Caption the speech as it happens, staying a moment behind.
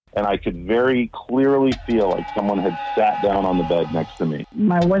and I could very clearly feel like someone had sat down on the bed next to me.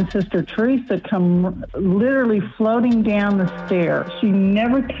 My one sister, Teresa, come literally floating down the stairs. She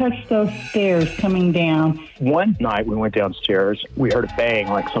never touched those stairs coming down. One night we went downstairs, we heard a bang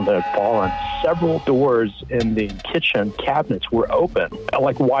like something had fallen. Several doors in the kitchen cabinets were open,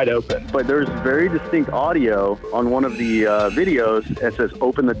 like wide open. But there's very distinct audio on one of the videos that says,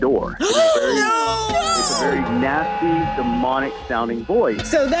 "Open the door." It's a very nasty, demonic sounding voice.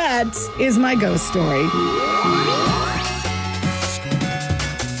 So that is my ghost story.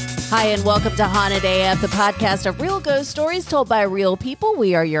 Hi, and welcome to Haunted AF, the podcast of real ghost stories told by real people.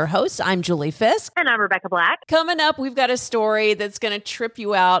 We are your hosts. I'm Julie Fisk. And I'm Rebecca Black. Coming up, we've got a story that's going to trip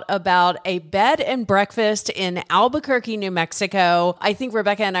you out about a bed and breakfast in Albuquerque, New Mexico. I think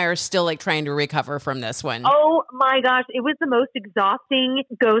Rebecca and I are still trying to recover from this one. Oh my gosh, it was the most exhausting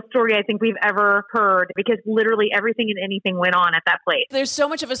ghost story I think we've ever heard because literally everything and anything went on at that place. There's so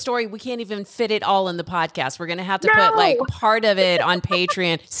much of a story, we can't even fit it all in the podcast. We're going to have to put part of it on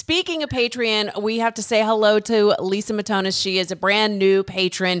Patreon. Speaking of Patreon, we have to say hello to Lisa Matonis. She is a brand new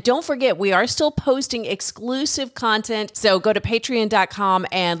patron. Don't forget, we are still posting exclusive content. So go to patreon.com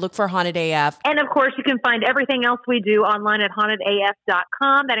and look for Haunted AF. And of course, you can find everything else we do online at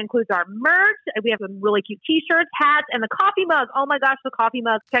hauntedaf.com. That includes our merch. We have some really cute t-shirts, hats, and the coffee mug. Oh my gosh, the coffee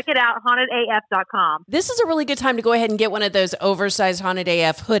mug. Check it out, hauntedaf.com. This is a really good time to go ahead and get one of those oversized Haunted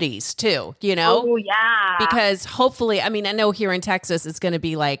AF hoodies too, you know? Oh yeah. Because hopefully, I mean, I know here in Texas, it's going to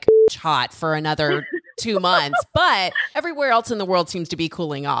be like hot for another 2 months, but everywhere else in the world seems to be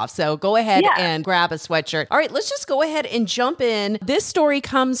cooling off. So go ahead and grab a sweatshirt. All right, let's just go ahead and jump in. This story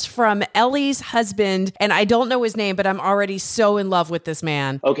comes from Ellie's husband, and I don't know his name, but I'm already so in love with this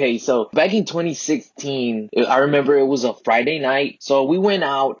man. Okay, so back in 2016, I remember it was a Friday night. So we went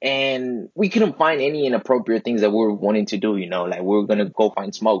out and we couldn't find any inappropriate things that we were wanting to do, you know, like we were going to go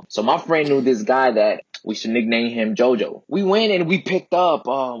find smoke. So my friend knew this guy that we should nickname him Jojo. We went and we picked up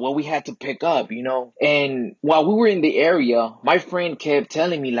what we had to pick up, you know. And while we were in the area, my friend kept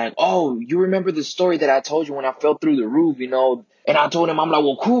telling me like, "Oh, you remember the story that I told you when I fell through the roof, you know?" And I told him, I'm like,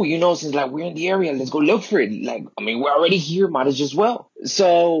 "Well, cool, you know, since like we're in the area, let's go look for it. Like, I mean, we're already here, might as well."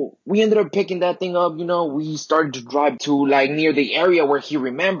 So we ended up picking that thing up, you know. We started to drive to like near the area where he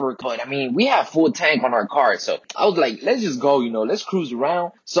remembered. But I mean, we had full tank on our car. So I was like, let's just go, you know, let's cruise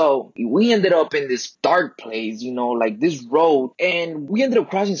around. So we ended up in this dark place, you know, like this road. And we ended up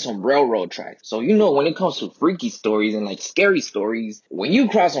crossing some railroad tracks. So, you know, when it comes to freaky stories and like scary stories, when you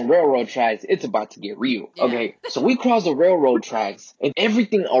cross on railroad tracks, it's about to get real. Okay. So we crossed the railroad tracks and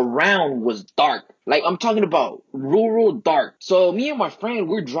everything around was dark. Like, I'm talking about rural dark. So me and my friend,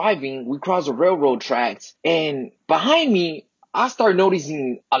 we're driving, we cross the railroad tracks, and behind me, I started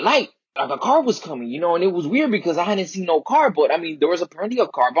noticing a light. Like a car was coming, you know, and it was weird because I hadn't seen no car, but I mean, there was apparently a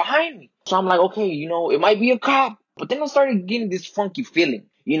car behind me. So I'm like, okay, you know, it might be a cop. But then I started getting this funky feeling,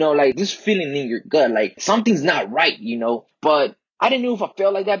 you know, like this feeling in your gut, like something's not right, you know. But I didn't know if I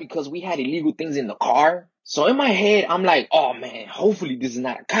felt like that because we had illegal things in the car. So in my head, I'm like, oh man, hopefully this is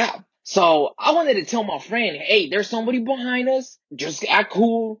not a cop. So I wanted to tell my friend, hey, there's somebody behind us. Just act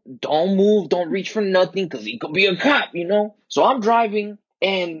cool. Don't move. Don't reach for nothing because he could be a cop, you know. So I'm driving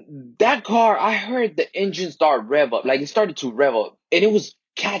and that car, I heard the engine start rev up. Like it started to rev up and it was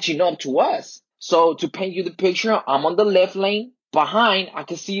catching up to us. So to paint you the picture, I'm on the left lane. Behind, I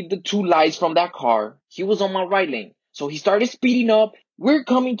could see the two lights from that car. He was on my right lane. So he started speeding up. We're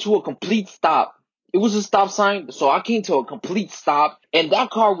coming to a complete stop. It was a stop sign, so I came to a complete stop, and that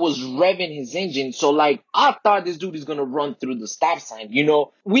car was revving his engine. So, like, I thought this dude is gonna run through the stop sign, you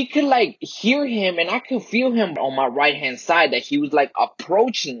know? We could, like, hear him, and I could feel him on my right-hand side that he was, like,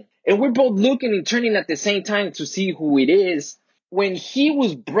 approaching. And we're both looking and turning at the same time to see who it is. When he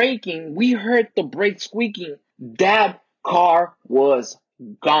was braking, we heard the brake squeaking. That car was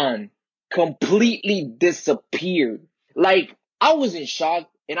gone. Completely disappeared. Like, I was in shock.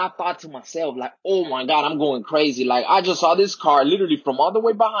 And I thought to myself, like, oh my God, I'm going crazy. Like, I just saw this car literally from all the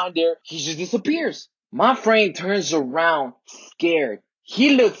way behind there. He just disappears. My friend turns around scared.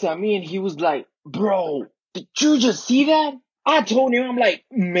 He looks at me and he was like, bro, did you just see that? I told him, I'm like,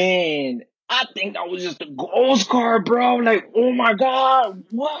 man, I think that was just a ghost car, bro. Like, oh my God,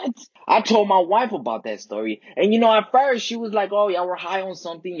 what? I told my wife about that story. And, you know, at first she was like, oh, y'all were high on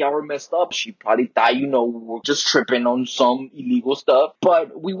something. Y'all were messed up. She probably thought, you know, we were just tripping on some illegal stuff.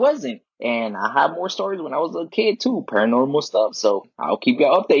 But we wasn't. And I have more stories when I was a kid too, paranormal stuff. So I'll keep you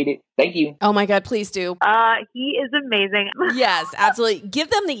updated. Thank you. Oh my God, please do. He is amazing. Yes, absolutely. Give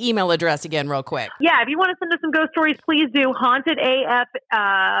them the email address again real quick. Yeah, if you want to send us some ghost stories, please do. Haunted AF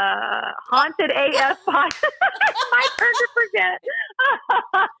My turn to forget.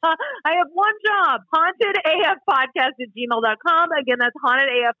 I have one job. HauntedAFpodcast@gmail.com. Again, that's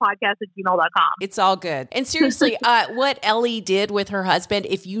HauntedAFpodcast@gmail.com. It's all good. And seriously, what Ellie did with her husband,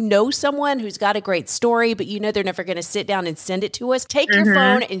 if you know someone who's got a great story, but you know they're never going to sit down and send it to us, take your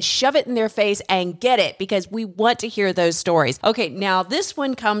phone and shove it in their face and get it, because we want to hear those stories. Okay, now this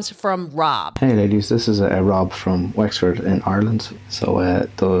one comes from Rob. Hey ladies, this is Rob from Wexford in Ireland. So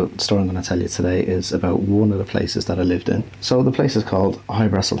the story I'm going to tell you today is about one of the places that I lived in. So the place is called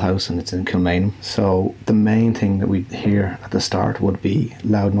Highbressel House and it's in Kilmainham. So the main thing that we'd hear at the start would be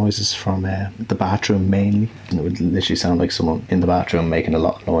loud noises from the bathroom mainly. And it would literally sound like someone in the bathroom making a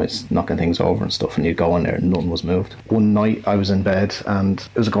lot of noise, knocking things over and stuff, and you'd go in there and nothing was moved. One night I was in bed and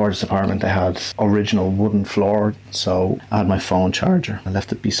it was a gorgeous apartment. They had original wooden floor, so I had my phone charger. I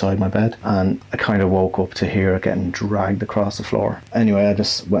left it beside my bed and I kind of woke up to hear it getting dragged across the floor. Anyway, I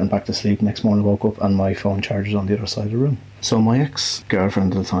just went back to sleep. Next morning I woke up and my phone charger's on the other side of the room. So my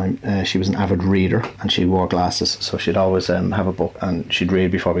ex-girlfriend at the time, she was an avid reader and she wore glasses, so she'd always have a book and she'd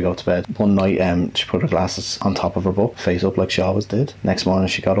read before we go to bed. One night she put her glasses on top of her book, face up like she always did. Next morning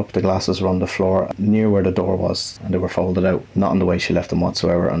she got up, the glasses were on the floor near where the door was and they were folded out, not in the way she left them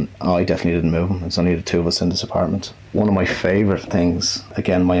whatsoever, and I definitely didn't move them. It's only the two of us in this apartment. One of my favourite things,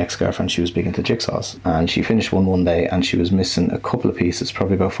 again, my ex-girlfriend, she was big into jigsaws and she finished one day and she was missing a couple of pieces,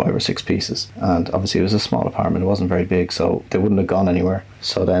 probably about 5 or 6 pieces, and obviously it was a small apartment, it wasn't very big, so they wouldn't have gone anywhere.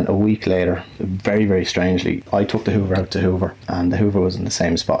 So then a week later, very, very strangely, I took the Hoover out to Hoover and the Hoover was in the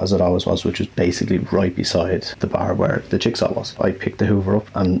same spot as it always was, which was basically right beside the bar where the jigsaw was. I picked the Hoover up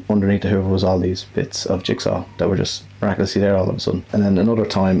and underneath the Hoover was all these bits of jigsaw that were just miraculously there all of a sudden. And then another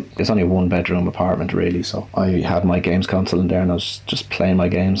time, it's only a 1-bedroom apartment really, so I had my games console in there and I was just playing my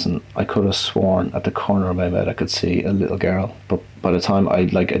games and I could have sworn at the corner of my bed I could see a little girl, but by the time I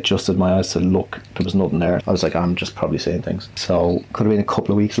adjusted my eyes to look, there was nothing there. I was like, I'm just probably seeing things. So could have been a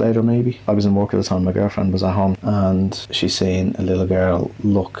couple of weeks later maybe. I was in work at the time, my girlfriend was at home and she seen a little girl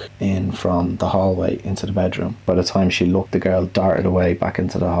look in from the hallway into the bedroom. By the time she looked, the girl darted away back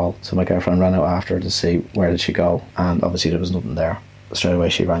into the hall. So my girlfriend ran out after her to see where did she go, and obviously there was nothing there. Straight away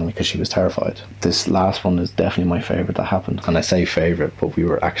she rang me because she was terrified. This last one is definitely my favourite that happened, and I say favourite but we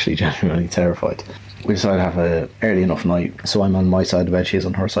were actually genuinely terrified. We decided to have a early enough night, so I'm on my side of the bed, she's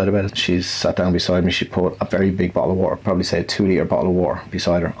on her side of the bed. She's sat down beside me, she put a very big bottle of water, probably say a 2-litre bottle of water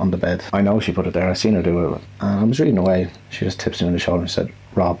beside her on the bed. I know she put it there, I seen her do it, and I was reading away. She just tips me on the shoulder and said,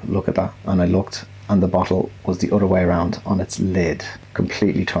 Rob, look at that. And I looked and the bottle was the other way around on its lid,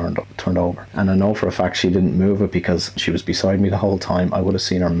 completely turned over. And I know for a fact she didn't move it because she was beside me the whole time. I would have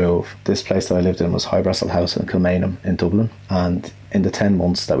seen her move. This place that I lived in was Highbressel House in Kilmainham in Dublin, and in the 10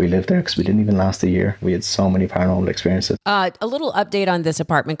 months that we lived there, because we didn't even last a year, we had so many paranormal experiences. A little update on this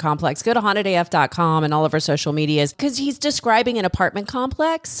apartment complex. Go to hauntedaf.com and all of our social medias, because he's describing an apartment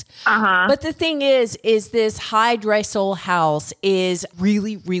complex. But the thing is this Highbressel house is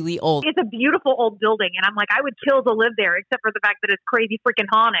really, really old. It's a beautiful old building, and I'm like, I would kill to live there, except for the fact that it's crazy freaking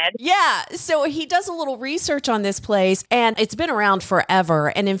haunted. Yeah, so he does a little research on this place, and it's been around forever.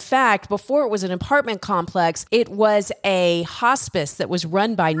 And in fact, before it was an apartment complex, it was a hospice that was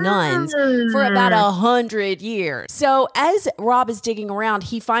run by nuns for about 100 years. So as Rob is digging around,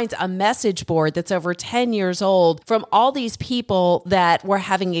 he finds a message board that's over 10 years old from all these people that were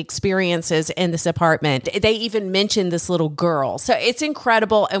having experiences in this apartment. They even mentioned this little girl. So it's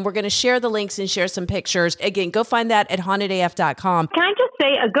incredible, and we're going to share the links and share some pictures. Again, go find that at hauntedaf.com. Can I just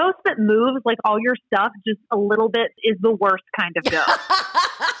say, a ghost that moves like all your stuff just a little bit is the worst kind of ghost.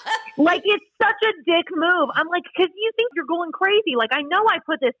 Like, it's such a dick move. I'm like, because you think you're going crazy. Like, I know I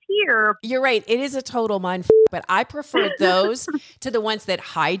put this here. You're right. It is a total mind but I prefer those to the ones that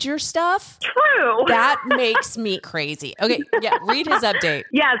hide your stuff. True. That makes me crazy. Okay. Yeah. Read his update.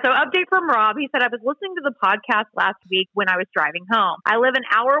 Yeah. So update from Rob. He said, I was listening to the podcast last week when I was driving home. I live an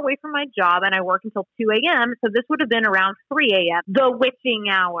hour away from my job and I work until 2 a.m. So this would have been around 3 a.m. The witching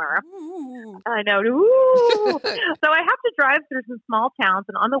hour. Ooh. I know. Ooh. So I have to drive through some small towns,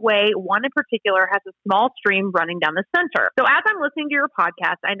 and on the way, one in particular particular has a small stream running down the center. So as I'm listening to your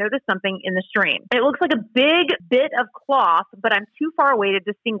podcast, I noticed something in the stream. It looks like a big bit of cloth, but I'm too far away to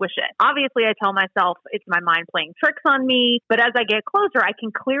distinguish it. Obviously, I tell myself it's my mind playing tricks on me, but as I get closer, I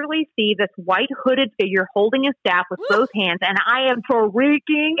can clearly see this white hooded figure holding a staff with both hands, and I am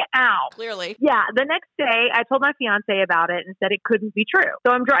freaking out. Clearly. Yeah, the next day, I told my fiance about it and said it couldn't be true.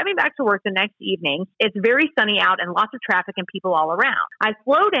 So I'm driving back to work the next evening. It's very sunny out and lots of traffic and people all around. I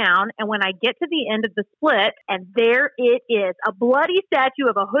slow down, and when I get to the end of the split, and there it is, a bloody statue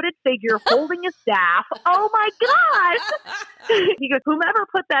of a hooded figure holding a staff. Oh my gosh! He goes, whomever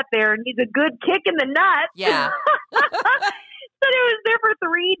put that there needs a good kick in the nuts. Yeah. But it was there for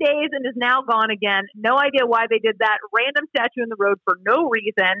 3 days and is now gone again. No idea why they did that. Random statue in the road for no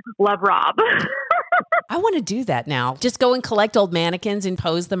reason. Love, Rob. I want to do that now. Just go and collect old mannequins and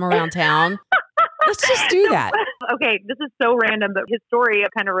pose them around town. Let's just do that. Okay, this is so random, but his story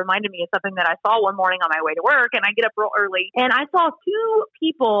kind of reminded me of something that I saw one morning on my way to work, and I get up real early, and I saw two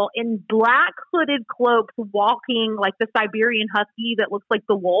people in black hooded cloaks walking like the Siberian husky that looks like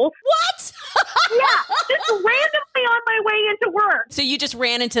the wolf. What? Yeah, just randomly on my way into work. So you just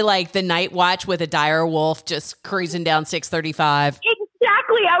ran into like the night watch with a dire wolf just cruising down 635.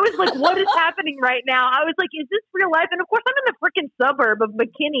 Exactly. I was like, what is happening right now? I was like, is this real life? And of course, I'm in the freaking suburb of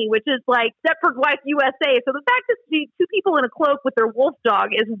McKinney, which is like Stepford Wife, USA. So the fact that see two people in a cloak with their wolf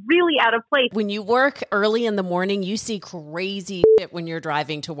dog is really out of place. When you work early in the morning, you see crazy shit when you're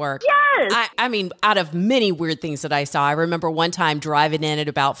driving to work. Yes. I mean, out of many weird things that I saw, I remember one time driving in at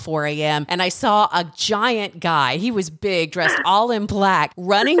about 4 a.m. and I saw a giant guy. He was big, dressed all in black,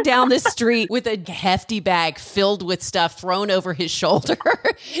 running down the street with a hefty bag filled with stuff thrown over his shoulder. Girl,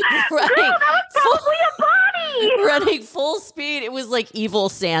 that was probably a body. Running full speed. It was like evil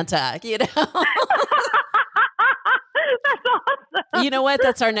Santa, you know? That's awesome. You know what?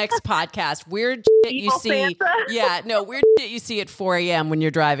 That's our next podcast. Weird shit you see. Santa? Yeah, no, weird shit you see at 4 a.m. when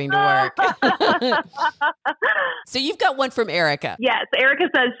you're driving to work. So you've got one from Erica. Yes. Erica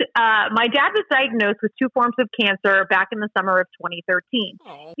says, my dad was diagnosed with 2 forms of cancer back in the summer of 2013.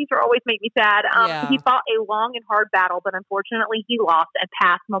 Aww. These are always make me sad. Yeah. He fought a long and hard battle, but unfortunately he lost and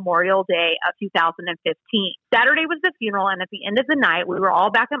passed Memorial Day of 2015. Saturday was the funeral, and at the end of the night, we were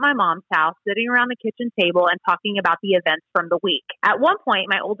all back at my mom's house, sitting around the kitchen table and talking about the events from the week. At one point,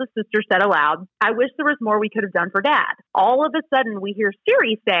 my oldest sister said aloud, I wish there was more we could have done for Dad. All of a sudden, we hear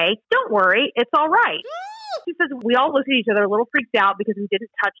Siri say, don't worry, it's all right. She says, we all looked at each other a little freaked out because we didn't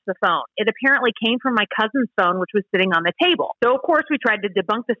touch the phone. It apparently came from my cousin's phone, which was sitting on the table. So, of course, we tried to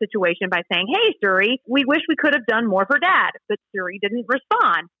debunk the situation by saying, hey, Siri, we wish we could have done more for Dad. But Siri didn't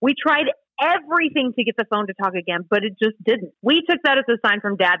respond. We tried everything to get the phone to talk again, but it just didn't. We took that as a sign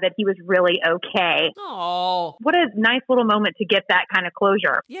from Dad that he was really okay. Oh, What a nice little moment to get that kind of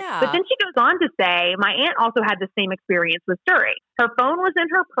closure. yeah. But then she goes on to say, my aunt also had the same experience with Suri. Her phone was in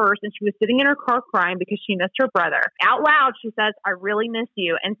her purse and she was sitting in her car crying because she missed her brother. Out loud, she says, I really miss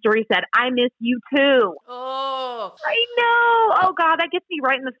you. And Suri said, I miss you too. Oh. I know. Oh, God, that gets me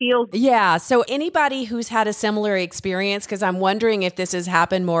right in the feels. Yeah. So anybody who's had a similar experience, because I'm wondering if this has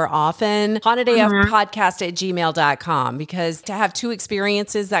happened more often, hauntedafpodcast@gmail.com, because to have 2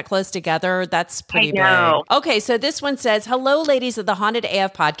 experiences that close together, that's pretty big. Okay. So this one says, hello, ladies of the Haunted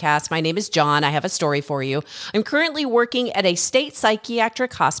AF podcast. My name is John. I have a story for you. I'm currently working at a state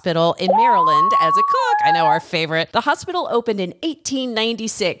psychiatric hospital in Maryland as a cook. I know, our favorite. The hospital opened in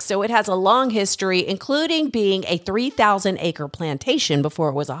 1896, so it has a long history, including being a 3,000-acre plantation before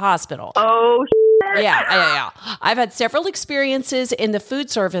it was a hospital. Oh, Yeah. I've had several experiences in the food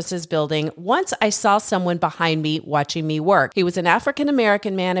services building. Once I saw someone behind me watching me work. He was an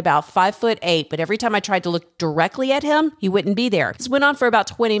African-American man, about 5'8", but every time I tried to look directly at him, he wouldn't be there. This went on for about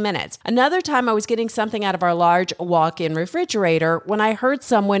 20 minutes. Another time I was getting something out of our large walk-in refrigerator when I heard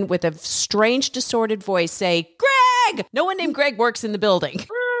someone with a strange, distorted voice say, Greg! No one named Greg works in the building.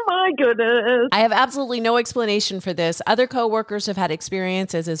 my goodness. I have absolutely no explanation for this. Other coworkers have had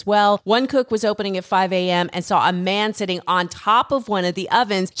experiences as well. One cook was opening at 5 a.m. and saw a man sitting on top of one of the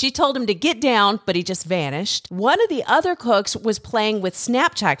ovens. She told him to get down, but he just vanished. One of the other cooks was playing with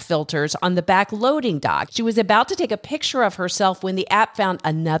Snapchat filters on the back loading dock. She was about to take a picture of herself when the app found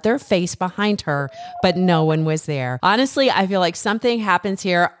another face behind her, but no one was there. Honestly, I feel like something happens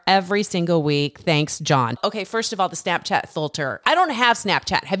here every single week. Thanks, John. Okay, first of all, the Snapchat filter. I don't have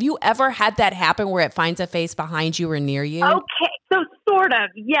Snapchat. Have you ever had that happen where it finds a face behind you or near you? Okay, so sort of,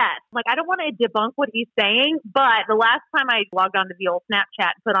 yes. Like, I don't want to debunk what he's saying, but the last time I logged onto the old Snapchat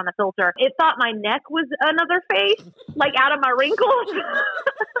and put on a filter, it thought my neck was another face, like out of my wrinkles.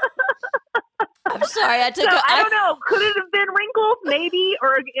 I'm sorry. I don't know. Could it have been wrinkles, maybe,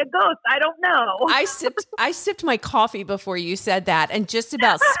 or a ghost? I don't know. I sipped my coffee before you said that, and just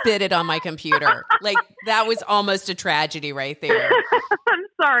about spit it on my computer. Like that was almost a tragedy right there. I'm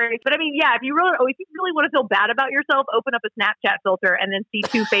sorry, but I mean, yeah. If you really want to feel bad about yourself, open up a Snapchat filter and then see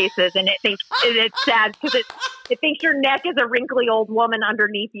two faces, and it's sad because it thinks your neck is a wrinkly old woman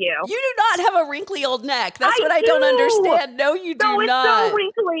underneath you. You do not have a wrinkly old neck. That's what I don't understand. No, you do not. No, it's so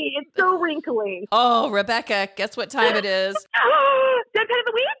wrinkly. It's so wrinkly. Oh, Rebecca, guess what time it is? Dead Pet of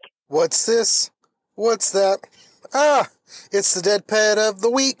the Week? What's this? What's that? Ah, it's the Dead Pet of the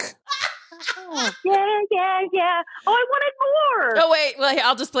Week. Yeah. Oh, I wanted more. Oh, wait,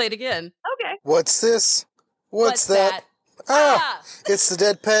 I'll just play it again. Okay. What's this? What's that? Ah, it's the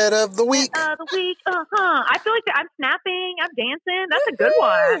Dead Pet of the Week. I feel like I'm snapping, I'm dancing. That's a good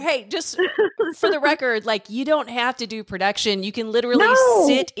one. Hey, just for the record, like you don't have to do production. You can literally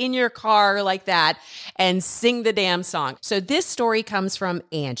sit in your car like that and sing the damn song. So this story comes from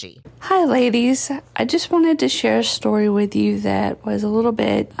Angie. Hi, ladies. I just wanted to share a story with you that was a little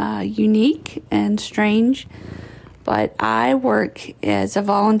bit unique and strange. But I work as a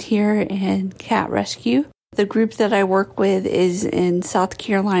volunteer in cat rescue. The group that I work with is in South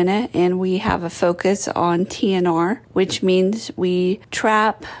Carolina, and we have a focus on TNR, which means we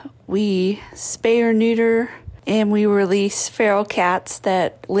trap, we spay or neuter, and we release feral cats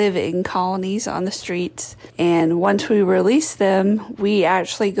that live in colonies on the streets. And once we release them, we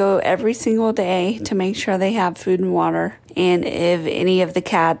actually go every single day to make sure they have food and water. And if any of the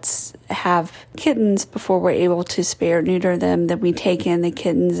cats have kittens before we're able to spay or neuter them, then we take in the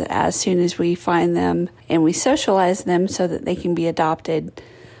kittens as soon as we find them, and we socialize them so that they can be adopted.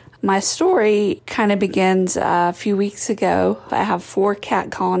 My story kind of begins a few weeks ago. I have 4 cat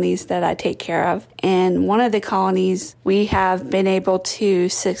colonies that I take care of. And one of the colonies, we have been able to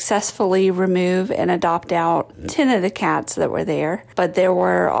successfully remove and adopt out 10 of the cats that were there. But there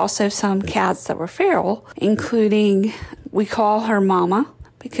were also some cats that were feral, including, we call her Mama,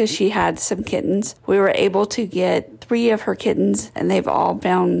 because she had some kittens. We were able to get 3 of her kittens, and they've all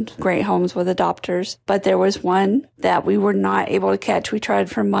found great homes with adopters. But there was one that we were not able to catch. We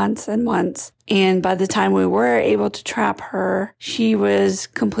tried for months and months. And by the time we were able to trap her, she was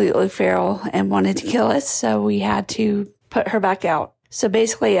completely feral and wanted to kill us. So we had to put her back out. So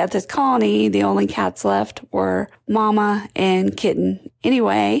basically at this colony, the only cats left were Mama and Kitten.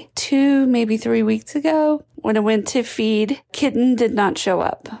 Anyway, 2, maybe 3 weeks ago, when I went to feed, Kitten did not show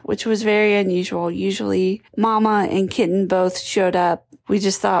up, which was very unusual. Usually Mama and Kitten both showed up. We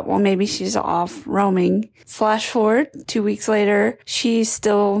just thought, well, maybe she's off roaming. Flash forward 2 weeks later, she's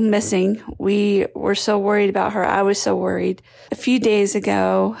still missing. We were so worried about her. I was so worried. A few days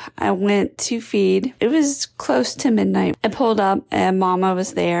ago, I went to feed. It was close to midnight. I pulled up and Mama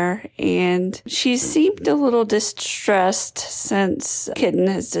was there, and she seemed a little distressed since Kitten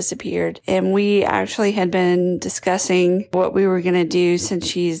has disappeared. And we actually had been discussing what we were going to do since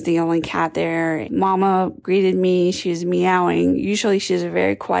she's the only cat there. Mama greeted me. She was meowing. Usually she's a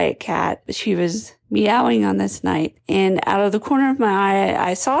very quiet cat, but she was meowing on this night. And out of the corner of my eye,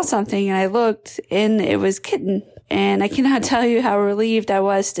 I saw something, and I looked, and it was Kitten. And I cannot tell you how relieved I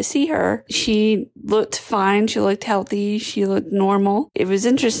was to see her. She looked fine. She looked healthy. She looked normal. It was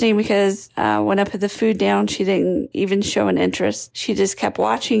interesting because when I put the food down, she didn't even show an interest. She just kept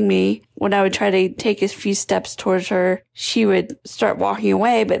watching me. When I would try to take a few steps towards her, she would start walking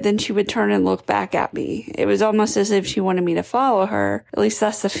away, but then she would turn and look back at me. It was almost as if she wanted me to follow her. At least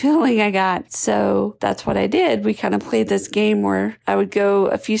that's the feeling I got. So that's what I did. We kind of played this game where I would go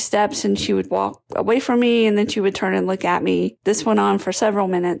a few steps and she would walk away from me, and then she would turn and look at me. This went on for several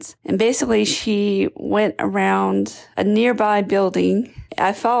minutes. And basically she went around a nearby building.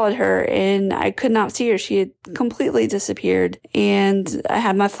 I followed her and I could not see her. She had completely disappeared. And I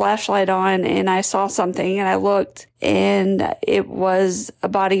had my flashlight on and I saw something and I looked, and it was a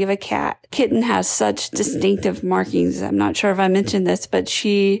body of a cat. Kitten has such distinctive markings. I'm not sure if I mentioned this, but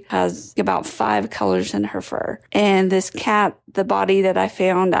she has about 5 colors in her fur. And this cat, the body that I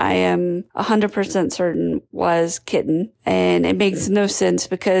found, I am 100% certain was Kitten. And it makes no sense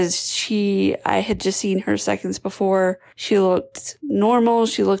because I had just seen her seconds before. She looked normal.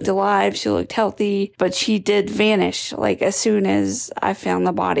 She looked alive. She looked healthy, but she did vanish like as soon as I found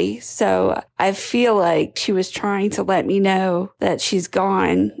the body. So I feel like she was trying to let me know that she's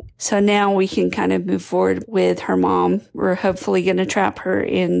gone. So now we can kind of move forward with her mom. We're hopefully going to trap her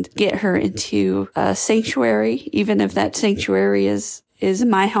and get her into a sanctuary, even if that sanctuary is is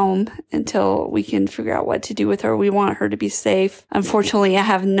my home until we can figure out what to do with her. We want her to be safe. Unfortunately, I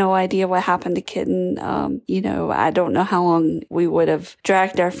have no idea what happened to Kitten. I don't know how long we would have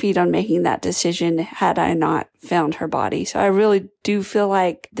dragged our feet on making that decision had I not found her body. So I really do feel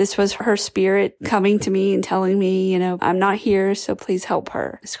like this was her spirit coming to me and telling me, I'm not here, so please help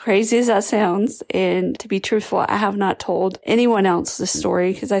her. As crazy as that sounds, and to be truthful, I have not told anyone else this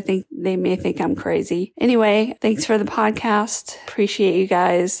story because I think they may think I'm crazy. Anyway, thanks for the podcast. Appreciate you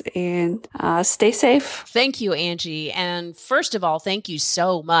guys, and stay safe. Thank you, Angie. And first of all, thank you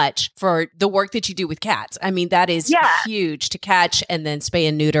so much for the work that you do with cats. I mean, that is huge, to catch and then spay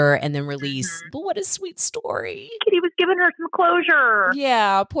and neuter and then release. But what a sweet story. Kitty was giving her some closure.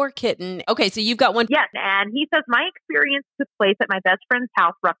 Yeah, poor Kitten. Okay, so you've got one. Yes, and he says, my experience took place at my best friend's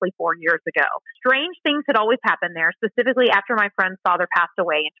house roughly 4 years ago. Strange things had always happened there, specifically after my friend's father passed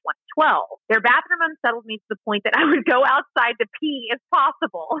away in 2012. Their bathroom unsettled me to the point that I would go outside to pee if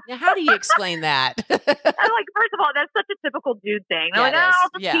possible. Now, how do you explain that? I'm like, first of all, that's such a typical dude thing. They're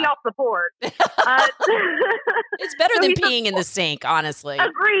I'll just pee off the porch. It's better than peeing in the sink, honestly.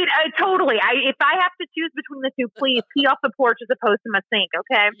 Agreed. Totally. If I have to choose between the two, please pee off the porch as opposed to my sink,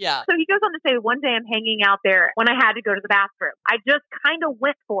 okay? Yeah. So he goes on to say, one day I'm hanging out there when I had to go to the bathroom. I just kind of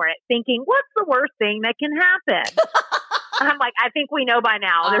went for it, thinking, what's the worst thing that can happen? I'm like, I think we know by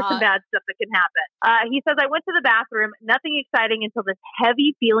now. There's some bad stuff that can happen. He says, I went to the bathroom, nothing exciting until this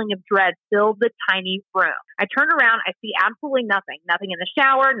heavy feeling of dread filled the tiny room. I turn around, I see absolutely nothing. Nothing in the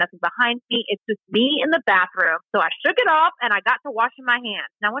shower, nothing behind me. It's just me in the bathroom. So I shook it off and I got to washing my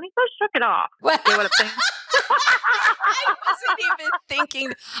hands. Now, when he says shook it off, you know what I'm saying? I wasn't even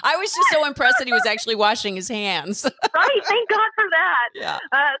thinking. I was just so impressed that he was actually washing his hands. Right. Thank God for that. Yeah.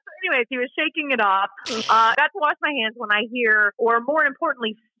 So anyways, he was shaking it off. Got to wash my hands when I hear, or more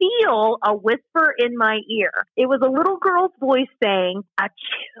importantly, feel a whisper in my ear. It was a little girl's voice saying,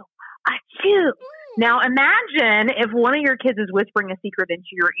 achoo, achoo. Now imagine if one of your kids is whispering a secret into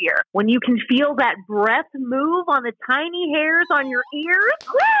your ear. When you can feel that breath move on the tiny hairs on your ears.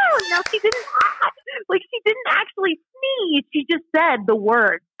 Woo! Now she didn't actually sneeze. She just said the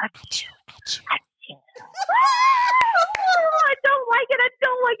word achoo, achoo, achoo. I don't like it. I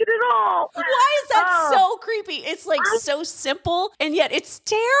don't like it at all. Why is that so creepy? It's like so simple, and yet it's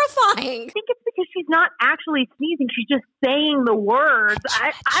terrifying. I think it's because she's not actually sneezing. She's just saying the words.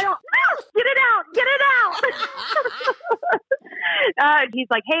 I don't know. Get it out. Get it out. He's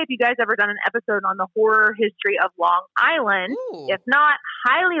like, hey, have you guys ever done an episode on the horror history of Long Island? Ooh. If not,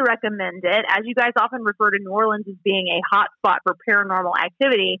 highly recommend it. As you guys often refer to New Orleans as being a hot spot for paranormal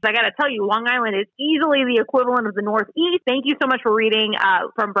activity. I got to tell you, Long Island is easily the equivalent of the Northeast. Thank you so much for reading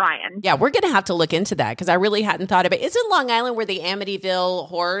from Brian. Yeah, we're going to have to look into that because I really hadn't thought of it. Isn't Long Island where the Amityville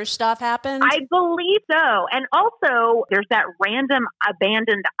horror stuff happened? I believe so. And also, there's that random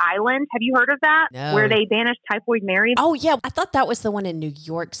abandoned island. Have you heard of that? No. Where they banished Typhoid Mary? Oh, yeah. I thought that was the one in New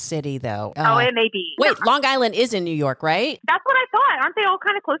York City, though. Oh, it may be. Wait, Long Island is in New York, right? That's what I thought. Aren't they all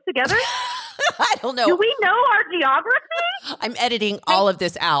kind of close together? I don't know. Do we know our geography? I'm editing all of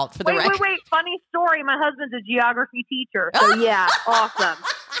this out for the record. Wait. Funny story. My husband's a geography teacher. So yeah, awesome.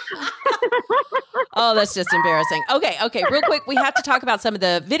 Oh, that's just embarrassing. Okay. Real quick, we have to talk about some of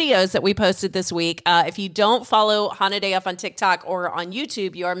the videos that we posted this week. If you don't follow Hana AF on TikTok or on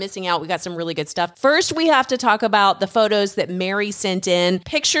YouTube, you are missing out. We got some really good stuff. First, we have to talk about the photos that Mary sent in,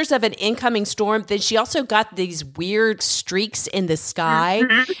 pictures of an incoming storm. Then she also got these weird streaks in the sky.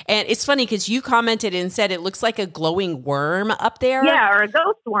 Mm-hmm. And it's funny because you commented and said it looks like a glowing worm up there. Yeah, or a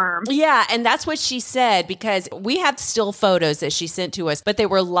ghost worm. Yeah, and that's what she said because we have still photos that she sent to us, but they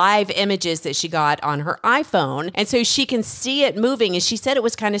were live images that she got on her iPhone. And so she can see it moving. And she said it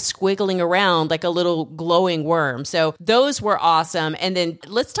was kind of squiggling around like a little glowing worm. So those were awesome. And then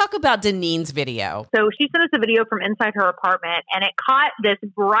let's talk about Deneen's video. So she sent us a video from inside her apartment and it caught this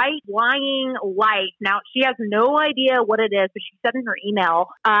bright flying light. Now she has no idea what it is, but she said in her email,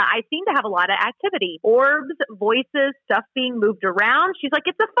 I seem to have a lot of activity. Orbs, voices, stuff being moved around. She's like,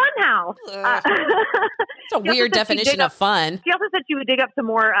 it's a fun house. It's a weird definition of fun. She also said she would dig up some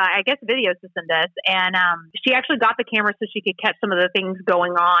more, videos to send us. And she actually got the camera so she could catch some of the things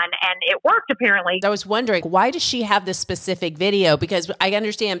going on. And it worked, apparently. I was wondering, why does she have this specific video? Because I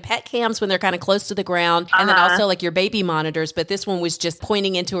understand pet cams when they're kind of close to the ground. And then also like your baby monitors. But this one was just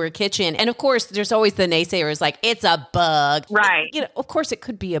pointing into her kitchen. And of course, there's always the naysayers like, it's a bug. Right. You know, of course, it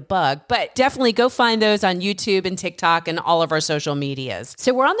could be a bug. But definitely go find those on YouTube and TikTok and all of our social medias.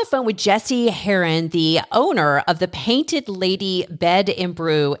 So we're on the phone with Jessie Heron, the owner of the Painted Lady Bed and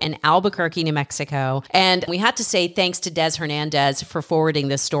Brew in Albuquerque, New Mexico. And we have to say thanks to Des Hernandez for forwarding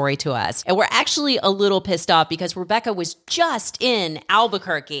this story to us. And we're actually a little pissed off because Rebecca was just in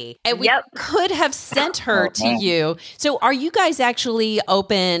Albuquerque and we could have sent her to you. So are you guys actually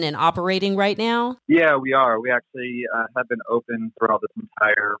open and operating right now? Yeah, we are. We actually have been open throughout this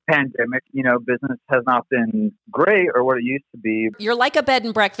entire pandemic. You know, business has not been great or what it used to be. You're like a bed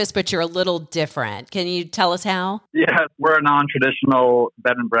and breakfast, but you're a little different. Can you tell us how? Yeah, we're a non-traditional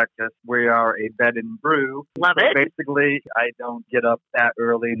bed and breakfast. We are a bed and brew. Love it. Basically, I don't get up that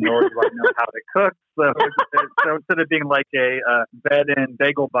early, nor do I know how to cook. So instead of being like a bed and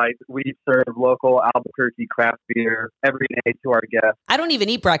bagel bite, we serve local Albuquerque craft beer every day to our guests. I don't even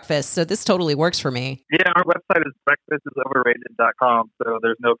eat breakfast, so this totally works for me. Yeah, our website is breakfastisoverrated.com, so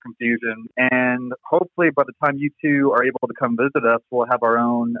there's no confusion. And hopefully by the time you two are able to come visit us, we'll have our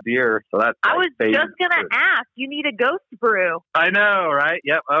own beer. So that's I was just going to ask, you need a ghost brew. I know, right?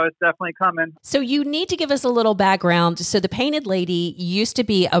 Yep, it's definitely coming. So you need to give us a little background. So the Painted Lady used to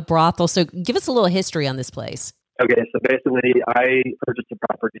be a brothel, so give us a little history on this place. Okay, so basically I purchased a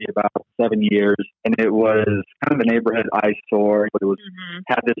property about 7 years, and it was kind of a neighborhood eyesore, but it was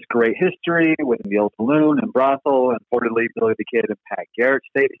had this great history with the old saloon and brothel, and reportedly Billy the Kid and Pat Garrett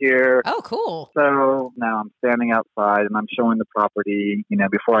stayed here. Oh, cool. So now I'm standing outside, and I'm showing the property. You know,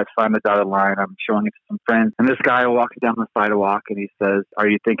 before I sign the dotted line, I'm showing it to some friends, and this guy walks down the sidewalk, and he says, "Are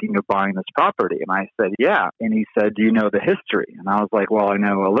you thinking of buying this property?" And I said, "Yeah." And he said, "Do you know the history?" And I was like, "Well, I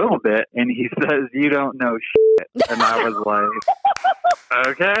know a little bit." And he says, "You don't know shit." And I was like,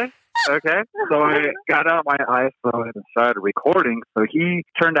 okay. So I got out my iPhone and started recording. So he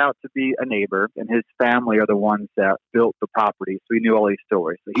turned out to be a neighbor, and his family are the ones that built the property. So he knew all these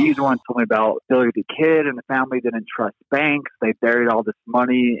stories. So he's the one who told me about Billy the Kid, and the family didn't trust banks. They buried all this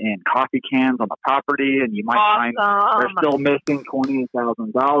money in coffee cans on the property, and you might find they're still missing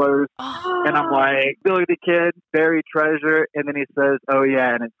 $20,000. And I'm like, Billy the Kid, buried treasure. And then he says, "Oh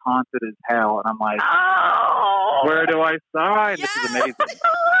yeah, and it's haunted as hell." And I'm like, where do I sign? This is amazing.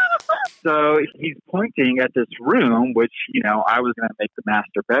 So he's pointing at this room, which, you know, I was going to make the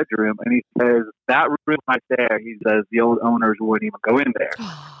master bedroom. And he says, that room right there, he says, the old owners wouldn't even go in there.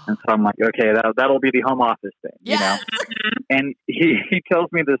 And so I'm like, okay, that'll be the home office thing, you know? And he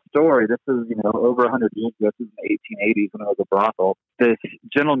tells me this story. This is, you know, over 100 years ago. This is in the 1880s when it was a brothel. This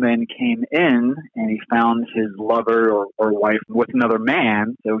gentleman came in and he found his lover or wife with another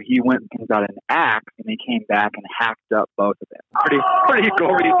man. So he went and got an axe and he came back and hacked up both of them. Pretty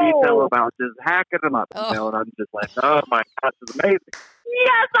gory detail about just hacking them up. You know, and I'm just like, oh my gosh, it's amazing.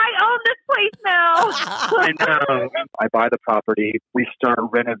 Yes, I own this place now. I know. I buy the property. We start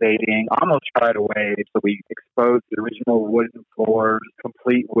renovating almost right away. So we expose the original wooden floors,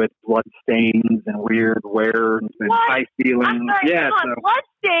 complete with blood stains and weird wear and high ceilings. Blood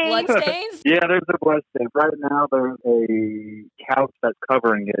stains? Blood stains? Yeah, there's a blood stain. Right now, there's a couch that's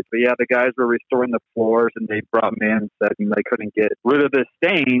covering it. But yeah, the guys were restoring the floors, and they brought me in and said they couldn't get rid of the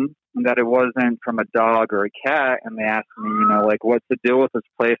stain, and that it wasn't from a dog or a cat. And they asked me, you know, like, what's the deal with this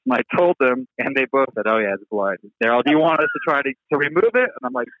place? And I told them, and they both said, oh yeah, it's blood. Daryl, do you want us to try to remove it? And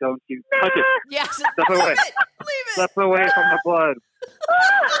I'm like, don't you touch it. Yes. Step away. Leave it. Step away from the blood.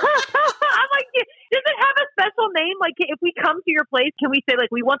 I'm like, does it have a special name? Like, if we come to your place, can we say, like,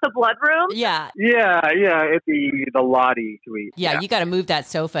 we want the blood room? Yeah. Yeah, it'd be the Lottie suite. Yeah, you got to move that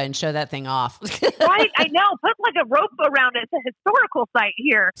sofa and show that thing off. Right, I know. Put like a rope around it. It's a historical site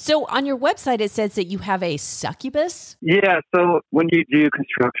here. So on your website, it says that you have a succubus? Yeah, so when you do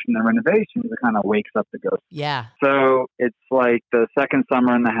construction and renovations, it kind of wakes up the ghost. Yeah. So it's like the second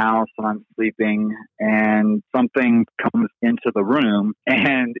summer in the house and I'm sleeping and something comes into the room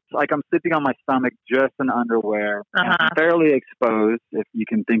and it's like I'm sitting on my stomach just in underwear, and I'm fairly exposed, if you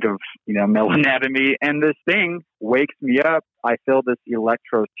can think of, you know, male anatomy. And this thing wakes me up. I feel this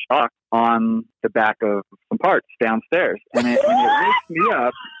electro shock on the back of some parts downstairs, and it wakes me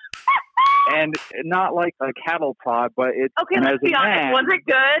up. And not like a cattle prod, but it's... Okay, let's be honest. Was it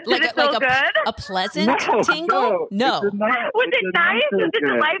good? Did it feel good? A pleasant tingle? No. Was it nice? Was it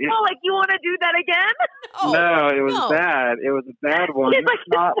delightful? Like, you want to do that again? No, it was bad. It was a bad one. It's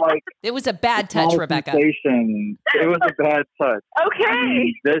not like... It was a bad touch, Rebecca. It was a bad touch. Okay. I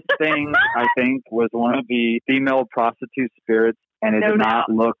mean, this thing, I think, was one of the female prostitute spirits, and it did not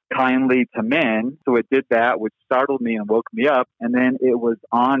look kindly to men. So it did that, which startled me and woke me up. And then it was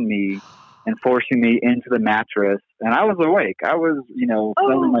on me and forcing me into the mattress. And I was awake. I was,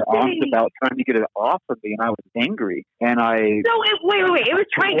 flailing my arms about trying to get it off of me, and I was angry. And wait. It was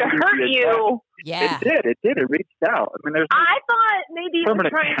trying to hurt you. Yeah. It did. It reached out. I mean, I thought maybe it was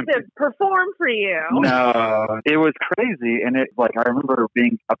trying to perform for you. No, it was crazy. And I remember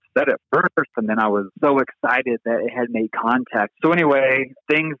being upset at first, and then I was so excited that it had made contact. So anyway,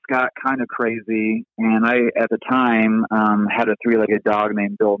 things got kind of crazy. And I, at the time, had a 3-legged dog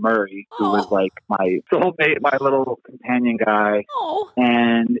named Bill Murray, who was like my soulmate, my little companion guy. Oh.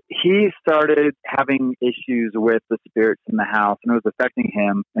 And he started having issues with the spirits in the house, and it was affecting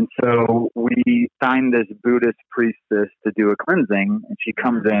him. And so we signed this Buddhist priestess to do a cleansing, and she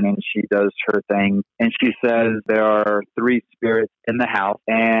comes in and she does her thing, and she says there are 3 spirits in the house,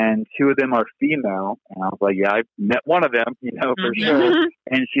 and 2 of them are female. And I was like, yeah, I met one of them, for sure.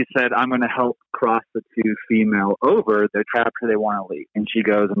 And she said, I'm going to help cross the 2 female over. They're trapped or they want to leave. And she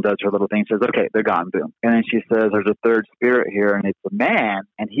goes and does her little thing. She says, okay, they're gone. Boom. And then she says, there's a 3rd spirit here, and it's a man,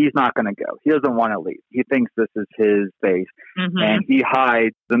 and he's not going to go. He doesn't want to leave. He thinks this is his space. And he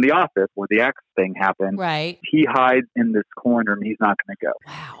hides in the office where the X thing happened. Right. He hides in this corner, and he's not going to go.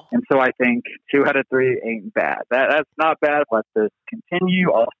 Wow. And so I think 2 out of 3 ain't bad. That's not bad. Let this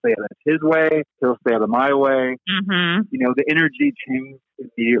continue. I'll stay out of his way. He'll stay out of my way. The energy changed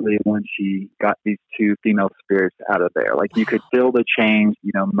immediately when she got these 2 female spirits out of there. Like, you could feel the change.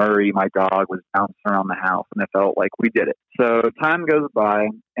 Murray, my dog, was bouncing around the house, and it felt like we did it. So time goes by,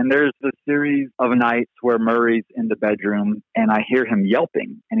 and there's a series of nights where Murray's in the bedroom, and I hear him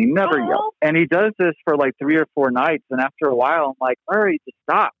yelping, and he never yelps. And he does this for like 3 or 4 nights, and after a while, I'm like, Murray, just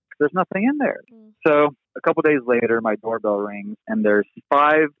stop. There's nothing in there. So a couple days later, my doorbell rings, and there's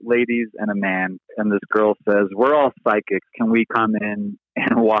 5 ladies and a man. And this girl says, we're all psychics. Can we come in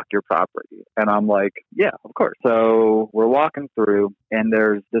and walk your property? And I'm like, yeah, of course. So we're walking through, and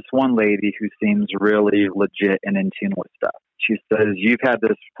there's this one lady who seems really legit and in tune with stuff. She says, you've had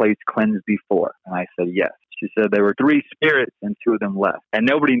this place cleansed before. And I said, yes. She said there were 3 spirits and 2 of them left. And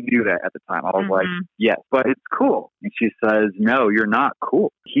nobody knew that at the time. I was like, yes, but it's cool. And she says, no, you're not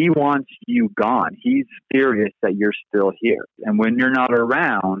cool. He wants you gone. He's furious that you're still here. And when you're not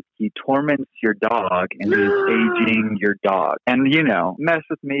around, he torments your dog and he's aging your dog. And, mess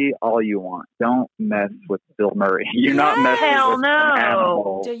with me all you want. Don't mess with Bill Murray. You're not messing with an animal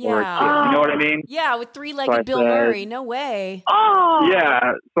or a kid. You know what I mean? Yeah, with 3-legged Bill Murray. No way. Oh!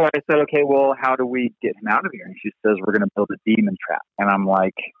 Yeah. So I said, okay, well, how do we get him out of here? And she says, we're going to build a demon trap. And I'm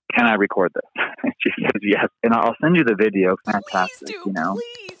like, can I record this? And she says, yes. And I'll send you the video. Fantastic,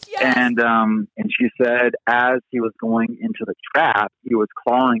 Please, yes. And she said, as he was going into the trap, he was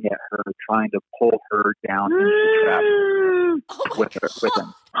clawing at her, trying to pull her down into the trap with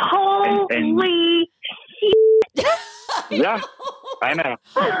him. Holy shit! Yeah, I know.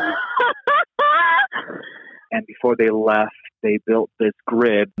 And before they left, they built this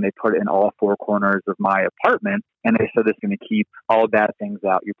grid, and they put it in all 4 corners of my apartment. And they said, it's going to keep all bad things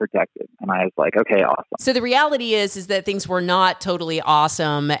out. You're protected. And I was like, okay, awesome. So the reality is that things were not totally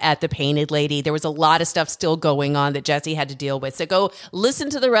awesome at the Painted Lady. There was a lot of stuff still going on that Jesse had to deal with. So go listen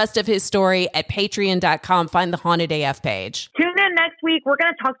to the rest of his story at patreon.com. Find the Haunted AF page. Tune in next week. We're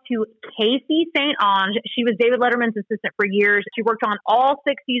going to talk to Casey St. Ange. She was David Letterman's assistant for years. She worked on all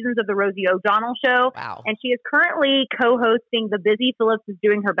 6 seasons of the Rosie O'Donnell Show. Wow. And she is currently co-hosting the Busy Phillips is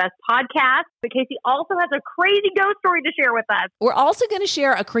Doing Her Best podcast. But Casey also has a crazy ghost story to share with us. We're also going to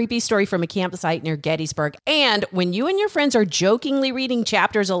share a creepy story from a campsite near Gettysburg. And when you and your friends are jokingly reading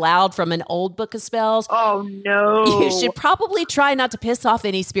chapters aloud from an old book of spells, oh no, you should probably try not to piss off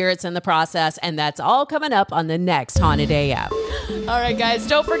any spirits in the process. And that's all coming up on the next Haunted AF. All right, guys,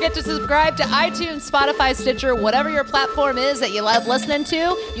 don't forget to subscribe to iTunes, Spotify, Stitcher, whatever your platform is that you love listening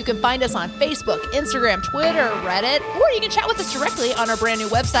to. You can find us on Facebook, Instagram, Twitter, Reddit, or you can chat with us directly on our brand new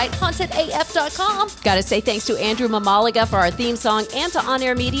website, hauntedaf.com. Got to say thanks to Andrew Mamaliga for our theme song and to On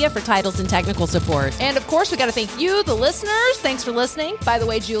Air Media for titles and technical support. And of course, we got to thank you, the listeners. Thanks for listening. By the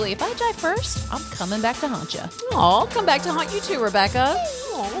way, Julie, if I die first, I'm coming back to haunt you. Oh, I'll come back to haunt you too, Rebecca.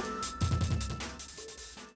 Aww.